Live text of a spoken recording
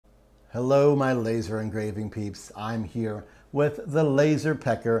Hello, my laser engraving peeps. I'm here with the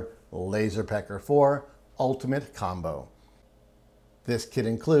Pecker LP4 Ultimate Combo. This kit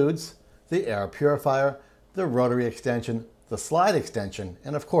includes the air purifier, the rotary extension, the slide extension,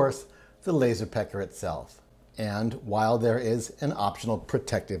 and of course, the Pecker itself. And while there is an optional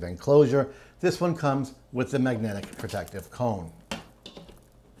protective enclosure, this one comes with the magnetic protective cone.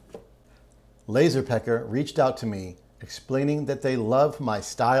 Pecker reached out to me explaining that they love my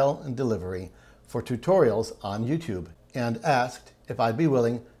style and delivery for tutorials on YouTube and asked if I'd be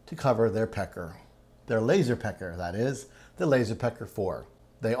willing to cover their Pecker. Their laser Pecker, that is, the Pecker 4.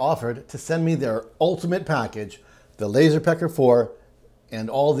 They offered to send me their ultimate package, the Pecker 4, and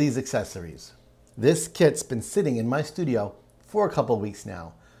all these accessories. This kit's been sitting in my studio for a couple weeks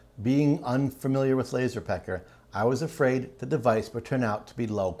now. Being unfamiliar with Pecker, I was afraid the device would turn out to be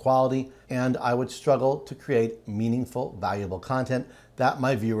low quality and I would struggle to create meaningful, valuable content that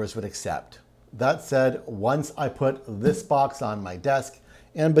my viewers would accept. That said, once I put this box on my desk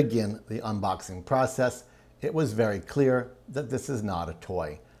and begin the unboxing process, it was very clear that this is not a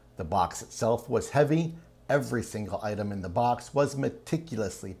toy. The box itself was heavy, every single item in the box was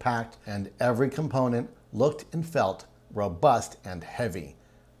meticulously packed, and every component looked and felt robust and heavy.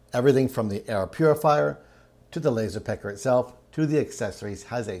 Everything from the air purifier to the Pecker itself, to the accessories,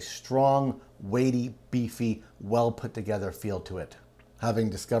 has a strong, weighty, beefy, well put together feel to it. Having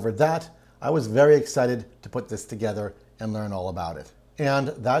discovered that, I was very excited to put this together and learn all about it. And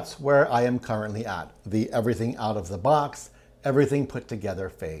that's where I am currently at, the everything out of the box, everything put together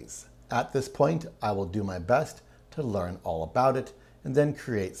phase. At this point, I will do my best to learn all about it and then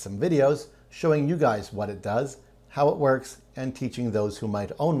create some videos showing you guys what it does, how it works, and teaching those who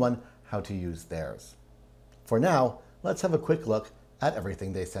might own one how to use theirs. For now, let's have a quick look at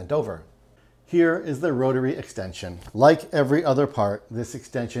everything they sent over. Here is the rotary extension. Like every other part, this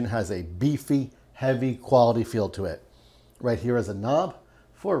extension has a beefy, heavy quality feel to it. Right here is a knob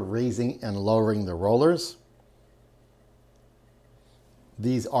for raising and lowering the rollers.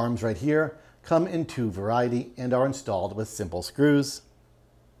 These arms right here come in two variety and are installed with simple screws.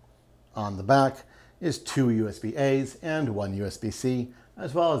 On the back is two USB-A's and one USB-C,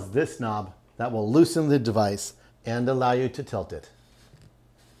 as well as this knob that will loosen the device and allow you to tilt it.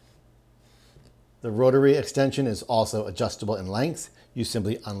 The rotary extension is also adjustable in length. You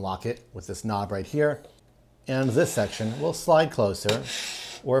simply unlock it with this knob right here, and this section will slide closer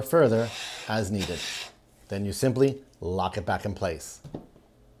or further as needed. Then you simply lock it back in place.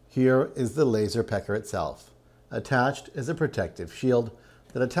 Here is the Pecker itself. Attached is a protective shield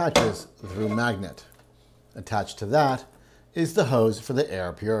that attaches through magnet. Attached to that is the hose for the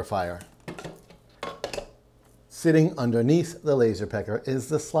air purifier. Sitting underneath the Pecker is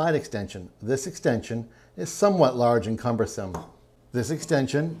the slide extension. This extension is somewhat large and cumbersome. This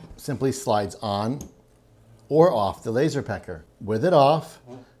extension simply slides on or off the Pecker. With it off,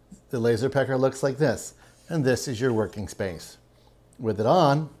 the Pecker looks like this, and this is your working space. With it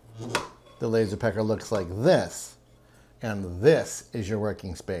on, the Pecker looks like this, and this is your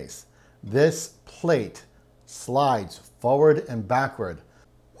working space. This plate slides forward and backward.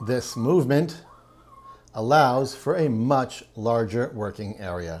 This movement allows for a much larger working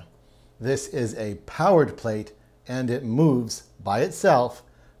area. This is a powered plate and it moves by itself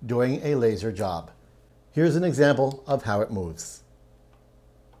doing a laser job. Here's an example of how it moves.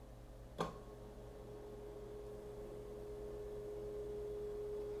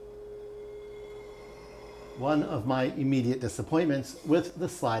 One of my immediate disappointments with the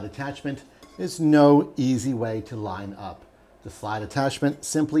slide attachment is no easy way to line up. The slide attachment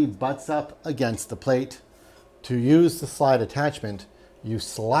simply butts up against the plate. To use the slide attachment, you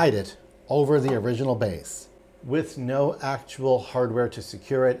slide it over the original base with no actual hardware to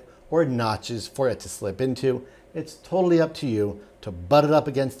secure it or notches for it to slip into. It's totally up to you to butt it up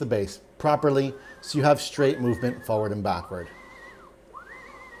against the base properly so you have straight movement forward and backward.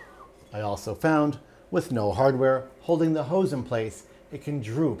 I also found with no hardware holding the hose in place, it can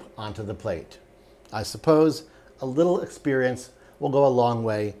droop onto the plate. I suppose a little experience will go a long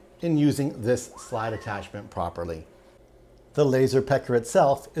way in using this slide attachment properly. The Pecker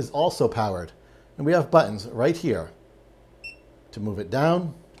itself is also powered, and we have buttons right here to move it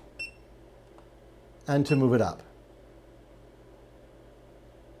down and to move it up.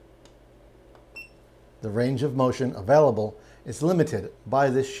 The range of motion available is limited by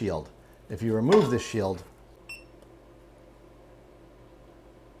this shield. If you remove this shield,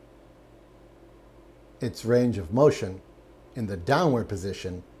 its range of motion in the downward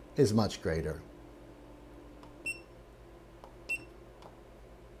position is much greater.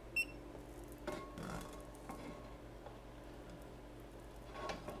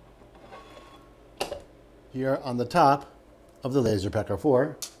 Here on the top of the LaserPecker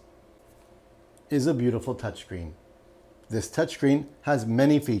 4 is a beautiful touchscreen. This touchscreen has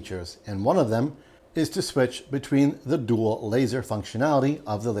many features, and one of them is to switch between the dual laser functionality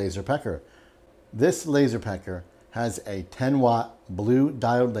of the LaserPecker. This LaserPecker has a 10-watt blue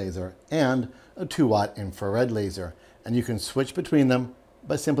diode laser and a 2-watt infrared laser, and you can switch between them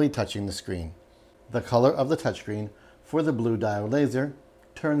by simply touching the screen. The color of the touchscreen for the blue diode laser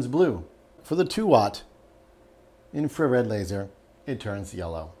turns blue. For the 2-watt infrared laser, it turns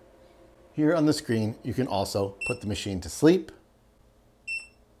yellow. Here on the screen, you can also put the machine to sleep,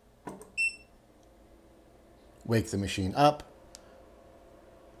 wake the machine up,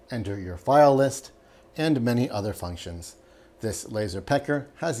 enter your file list, and many other functions. This LaserPecker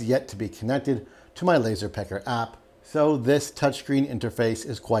has yet to be connected to my LaserPecker app, so this touchscreen interface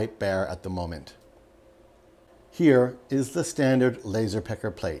is quite bare at the moment. Here is the standard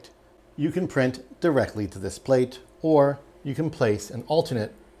LaserPecker plate. You can print directly to this plate, or you can place an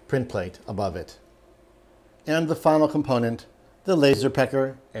alternate print plate above it. And the final component, the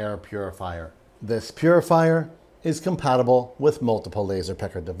LaserPecker Air Purifier. This purifier is compatible with multiple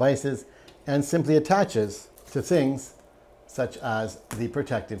LaserPecker devices and simply attaches to things such as the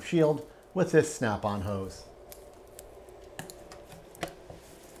protective shield with this snap-on hose.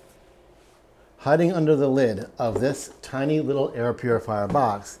 Hiding under the lid of this tiny little air purifier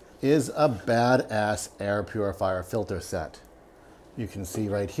box is a badass air purifier filter set. You can see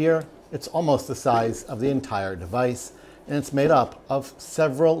right here, it's almost the size of the entire device, and it's made up of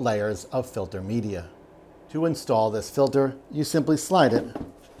several layers of filter media. To install this filter, you simply slide it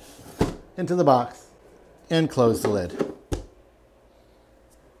into the box and close the lid.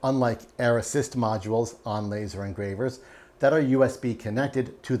 Unlike air assist modules on laser engravers that are USB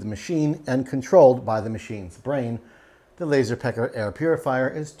connected to the machine and controlled by the machine's brain, the LaserPecker Air Purifier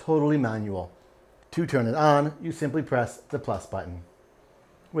is totally manual. To turn it on, you simply press the plus button.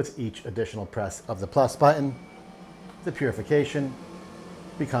 With each additional press of the plus button, the purification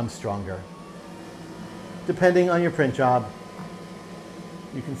becomes stronger. Depending on your print job,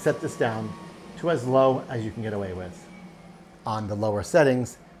 you can set this down to as low as you can get away with. On the lower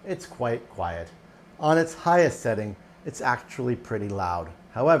settings, it's quite quiet. On its highest setting, it's actually pretty loud.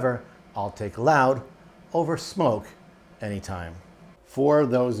 However, I'll take loud over smoke anytime. For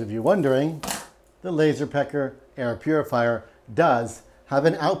those of you wondering, the LaserPecker Air Purifier does have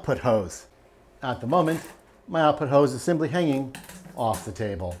an output hose. At the moment, my output hose is simply hanging off the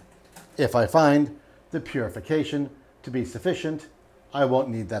table. If I find the purification to be sufficient, I won't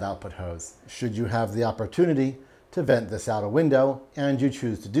need that output hose. Should you have the opportunity to vent this out a window and you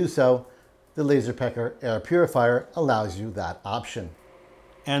choose to do so, the LaserPecker Air Purifier allows you that option.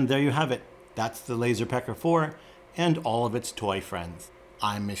 And there you have it. That's the LaserPecker 4 and all of its toy friends.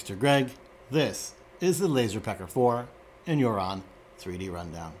 I'm Mr. Greg. This is the LaserPecker 4, and you're on 3D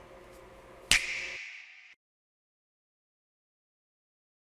Rundown.